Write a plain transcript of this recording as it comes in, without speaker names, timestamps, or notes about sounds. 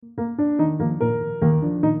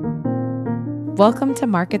Welcome to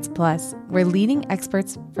Markets Plus, where leading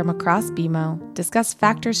experts from across BMO discuss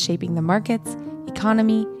factors shaping the markets,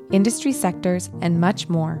 economy, industry sectors, and much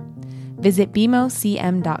more. Visit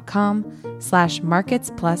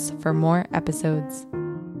bmocm.com/Markets Plus for more episodes.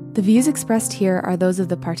 The views expressed here are those of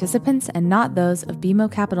the participants and not those of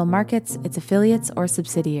BMO Capital Markets, its affiliates, or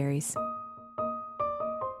subsidiaries.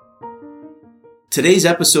 Today's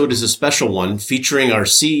episode is a special one featuring our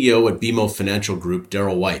CEO at BMO Financial Group,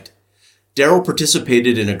 Darryl White. Darryl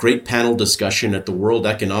participated in a great panel discussion at the World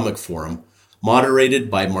Economic Forum, moderated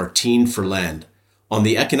by Martine Ferland, on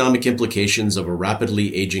the economic implications of a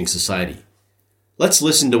rapidly aging society. Let's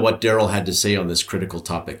listen to what Darryl had to say on this critical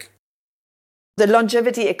topic. The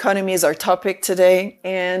longevity economy is our topic today,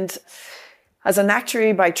 and as an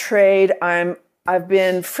actuary by trade, I've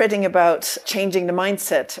been fretting about changing the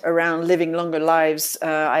mindset around living longer lives.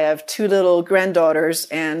 I have two little granddaughters,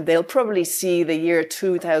 and they'll probably see the year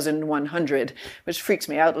 2100, which freaks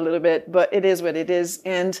me out a little bit, but it is what it is.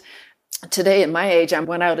 And today, at my age, I'm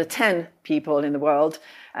 1 out of 10 people in the world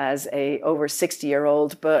as a over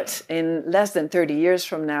 60-year-old, but in less than 30 years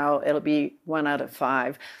from now, it'll be 1 out of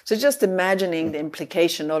 5. So just imagining the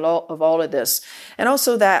implication of all of this. And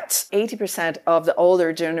also that 80% of the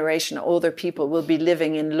older generation, older people, will be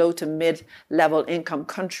living in low to mid-level income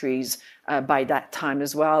countries by that time,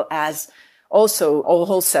 as well as also a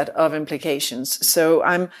whole set of implications. So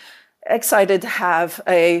I'm excited to have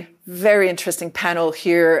a very interesting panel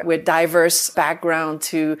here with diverse background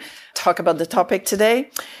to talk about the topic today.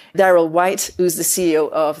 Darryl White, who's the CEO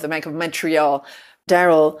of the Bank of Montreal.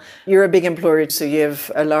 Darryl, you're a big employer, so you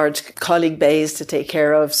have a large colleague base to take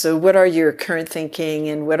care of. So what are your current thinking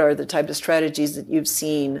and what are the type of strategies that you've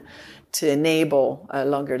seen to enable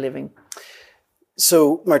longer living?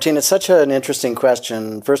 So, Martine, it's such an interesting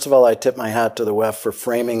question. First of all, I tip my hat to the WEF for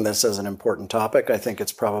framing this as an important topic. I think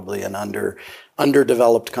it's probably an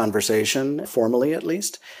underdeveloped conversation, formally at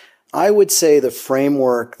least. I would say the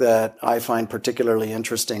framework that I find particularly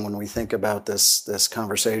interesting when we think about this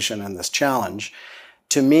conversation and this challenge,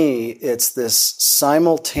 to me, it's this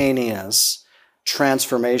simultaneous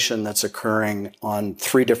transformation that's occurring on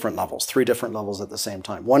three different levels at the same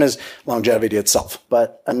time. One is longevity itself,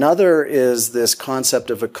 but another is this concept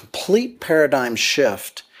of a complete paradigm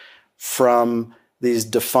shift from these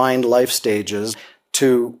defined life stages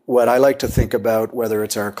to what I like to think about, whether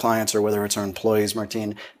it's our clients or whether it's our employees,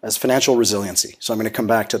 Martine, as financial resiliency. So I'm going to come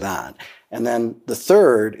back to that. And then the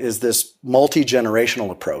third is this multi-generational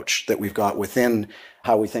approach that we've got within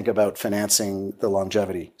how we think about financing the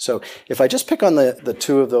longevity. So if I just pick on the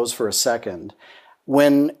two of those for a second,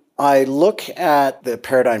 when I look at the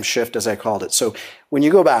paradigm shift, as I called it, so when you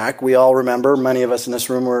go back, we all remember, many of us in this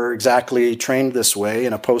room were exactly trained this way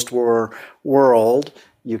in a post-war world.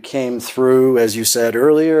 You came through, as you said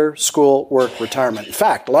earlier, school, work, retirement. In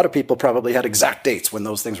fact, a lot of people probably had exact dates when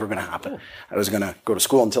those things were going to happen. I was going to go to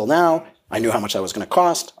school until now. I knew how much that was going to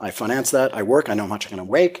cost. I financed that. I work. I know how much I'm going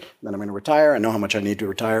to make. Then I'm going to retire. I know how much I need to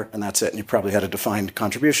retire. And that's it. And you probably had a defined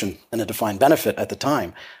contribution and a defined benefit at the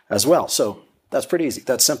time as well. So that's pretty easy.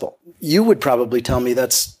 That's simple. You would probably tell me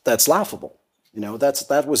that's laughable. You know,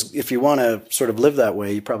 that was, if you want to sort of live that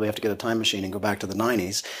way, you probably have to get a time machine and go back to the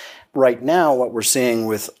 90s. Right now, what we're seeing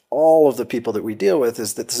with all of the people that we deal with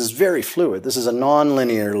is that this is very fluid. This is a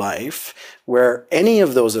nonlinear life where any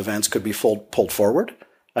of those events could be pulled forward.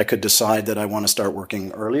 I could decide that I want to start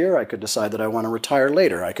working earlier. I could decide that I want to retire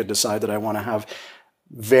later. I could decide that I want to have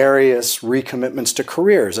various recommitments to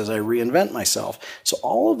careers as I reinvent myself. So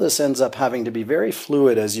all of this ends up having to be very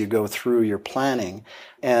fluid as you go through your planning.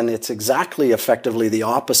 And it's exactly effectively the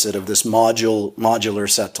opposite of this modular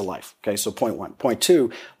set to life. Okay, so point one. Point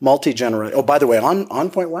two, multi-generation. Oh, by the way, on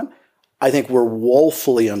point one, I think we're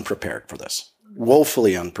woefully unprepared for this.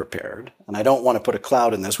 Woefully unprepared. And I don't want to put a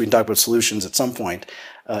cloud in this. We can talk about solutions at some point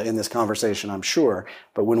in this conversation, I'm sure.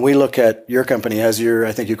 But when we look at your company as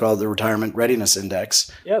I think you call it the Retirement Readiness Index.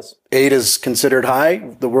 Yes. 8 is considered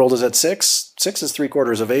high. The world is at 6. 6 is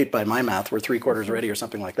 3/4 of 8 by my math. We're 3/4 ready or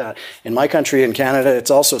something like that. In my country, in Canada, it's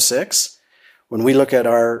also 6. When we look at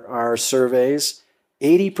our surveys,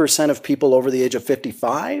 80% of people over the age of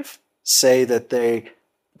 55 say that they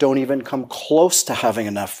don't even come close to having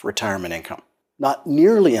enough retirement income. Not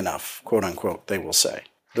nearly enough, quote unquote, they will say.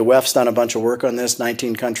 The WEF's done a bunch of work on this,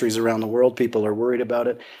 19 countries around the world. People are worried about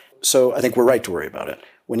it. So I think we're right to worry about it.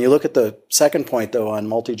 When you look at the second point, though, on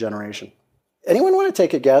multi-generation, anyone want to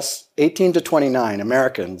take a guess? 18 to 29,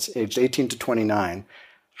 Americans aged 18 to 29,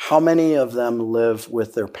 how many of them live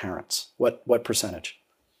with their parents? What percentage?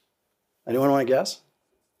 Anyone want to guess?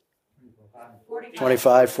 45.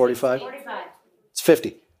 25, 45? 45. It's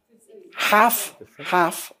 50. Half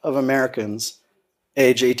of Americans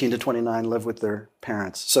age 18 to 29 live with their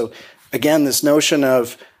parents. So again, this notion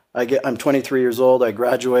of I'm 23 years old, I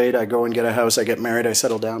graduate, I go and get a house, I get married, I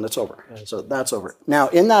settle down, that's over. So that's over. Now,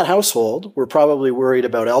 in that household, we're probably worried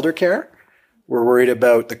about elder care. We're worried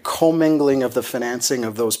about the commingling of the financing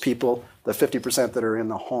of those people, the 50% that are in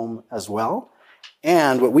the home as well.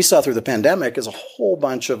 And what we saw through the pandemic is a whole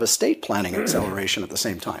bunch of estate planning acceleration at the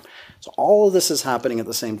same time. So all of this is happening at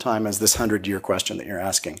the same time as this 100-year question that you're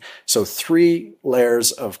asking. So 3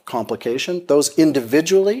 layers of complication. Those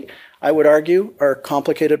individually, I would argue, are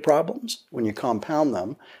complicated problems. When you compound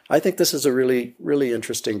them, I think this is a really, really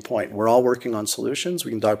interesting point. We're all working on solutions.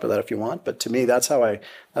 We can talk about that if you want, but to me, that's how I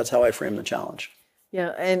frame the challenge.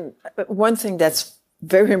 Yeah, and one thing that's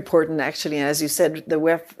very important, actually, and as you said, the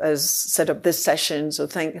WEF has set up this session, so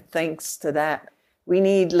thanks to that. We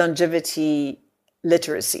need longevity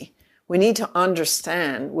literacy. We need to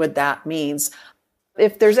understand what that means.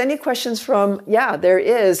 If there's any questions from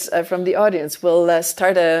the audience, we'll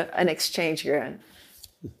start an exchange here.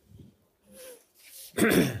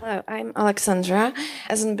 Hello, I'm Alexandra.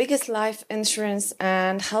 As the biggest life insurance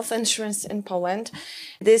and health insurance in Poland,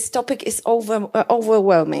 this topic is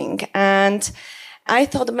overwhelming, and I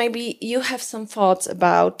thought maybe you have some thoughts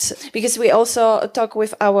about, because we also talk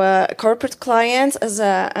with our corporate clients as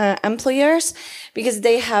employers, because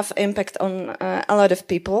they have impact on a lot of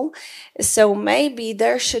people. So maybe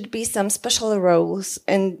there should be some special roles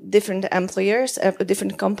in different employers,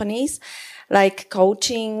 different companies, like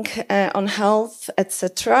coaching on health,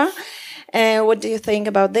 etc. What do you think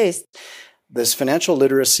about this? This financial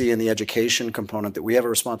literacy and the education component that we have a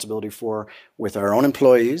responsibility for with our own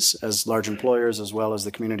employees as large employers as well as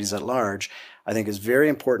the communities at large, I think is very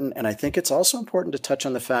important. And I think it's also important to touch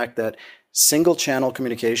on the fact that single channel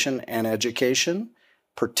communication and education,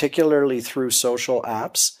 particularly through social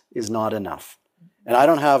apps, is not enough. And I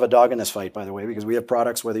don't have a dog in this fight, by the way, because we have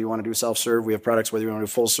products, whether you want to do self-serve, we have products, whether you want to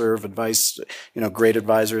do full serve advice, great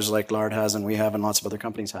advisors like Lard has and we have and lots of other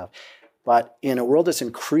companies have. But in a world that's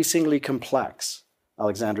increasingly complex,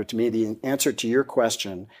 Alexandra, to me, the answer to your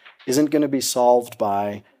question isn't going to be solved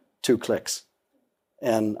by 2 clicks.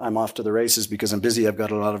 And I'm off to the races because I'm busy. I've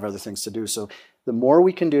got a lot of other things to do. So the more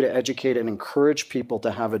we can do to educate and encourage people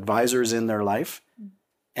to have advisors in their life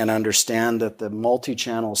and understand that the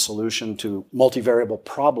multi-channel solution to multivariable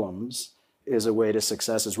problems is a way to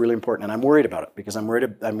success is really important. And I'm worried about it because I'm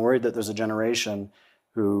worried that there's a generation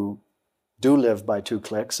who do live by 2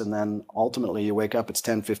 clicks, and then ultimately you wake up, it's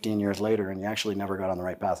 10, 15 years later, and you actually never got on the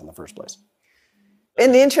right path in the first place.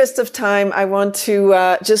 In the interest of time, I want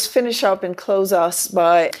to just finish up and close us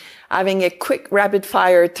by having a quick rapid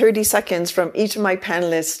fire, 30 seconds from each of my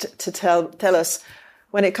panelists to tell us,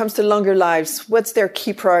 when it comes to longer lives, what's their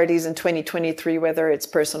key priorities in 2023, whether it's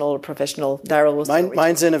personal or professional? Daryl,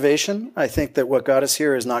 mine's innovation. I think that what got us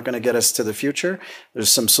here is not going to get us to the future. There's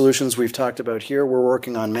some solutions we've talked about here. We're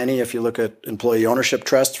working on many. If you look at employee ownership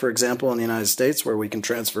trust, for example, in the United States, where we can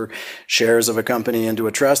transfer shares of a company into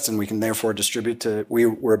a trust and we can therefore distribute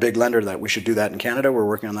we're a big lender to that. We should do that in Canada. We're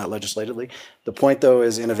working on that legislatively. The point, though,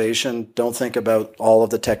 is innovation. Don't think about all of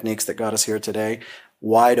the techniques that got us here today.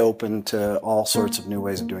 Wide open to all sorts of new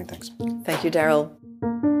ways of doing things. Thank you, Daryl.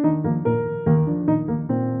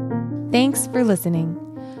 Thanks for listening.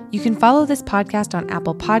 You can follow this podcast on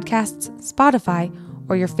Apple Podcasts, Spotify,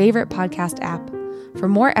 or your favorite podcast app. For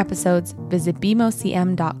more episodes, visit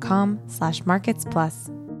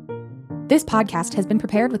bmocm.com/marketsplus. This podcast has been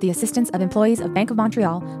prepared with the assistance of employees of Bank of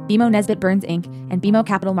Montreal, BMO Nesbitt Burns Inc., and BMO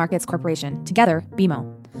Capital Markets Corporation, together,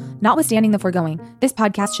 BMO. Notwithstanding the foregoing, this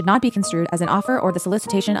podcast should not be construed as an offer or the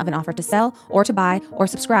solicitation of an offer to sell or to buy or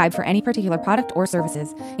subscribe for any particular product or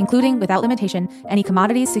services, including, without limitation, any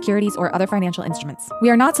commodities, securities, or other financial instruments.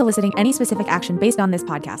 We are not soliciting any specific action based on this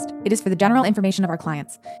podcast. It is for the general information of our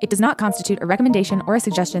clients. It does not constitute a recommendation or a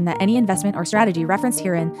suggestion that any investment or strategy referenced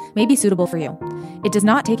herein may be suitable for you. It does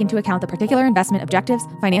not take into account the particular investment objectives,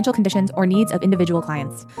 financial conditions, or needs of individual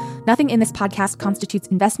clients. Nothing in this podcast constitutes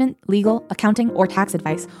investment, legal, accounting, or tax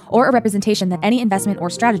advice, or a representation that any investment or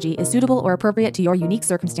strategy is suitable or appropriate to your unique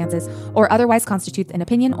circumstances, or otherwise constitutes an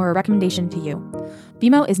opinion or a recommendation to you.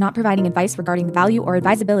 BMO is not providing advice regarding the value or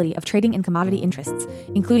advisability of trading in commodity interests,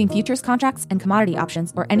 including futures contracts and commodity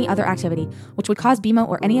options or any other activity, which would cause BMO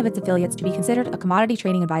or any of its affiliates to be considered a commodity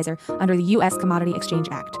trading advisor under the U.S. Commodity Exchange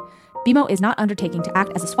Act. BMO is not undertaking to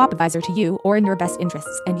act as a swap advisor to you or in your best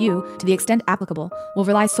interests, and you, to the extent applicable, will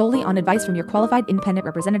rely solely on advice from your qualified independent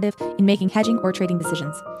representative in making hedging or trading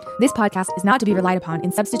decisions. This podcast is not to be relied upon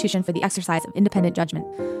in substitution for the exercise of independent judgment.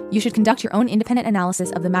 You should conduct your own independent analysis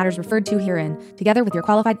of the matters referred to herein, together with your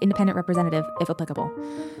qualified independent representative, if applicable.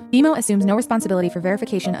 BMO assumes no responsibility for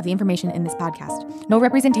verification of the information in this podcast. No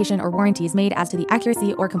representation or warranty is made as to the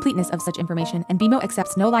accuracy or completeness of such information, and BMO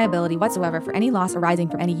accepts no liability whatsoever for any loss arising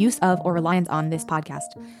from any use of or reliance on this podcast.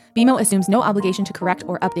 BMO assumes no obligation to correct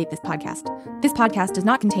or update this podcast. This podcast does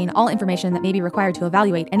not contain all information that may be required to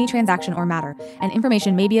evaluate any transaction or matter, and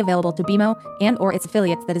information may be available to BMO and or its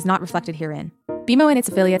affiliates that is not reflected herein. BMO and its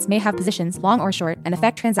affiliates may have positions, long or short, and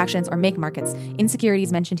affect transactions or make markets in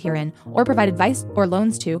securities mentioned herein, or provide advice or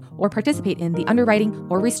loans to, or participate in the underwriting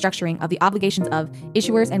or restructuring of the obligations of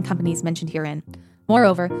issuers and companies mentioned herein.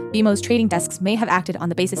 Moreover, BMO's trading desks may have acted on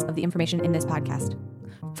the basis of the information in this podcast.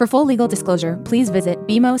 For full legal disclosure, please visit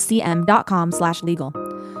bmocm.com/legal.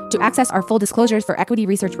 To access our full disclosures for equity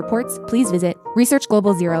research reports, please visit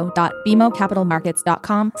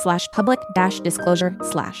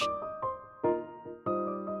researchglobalzero.bmocapitalmarkets.com/public-disclosure/.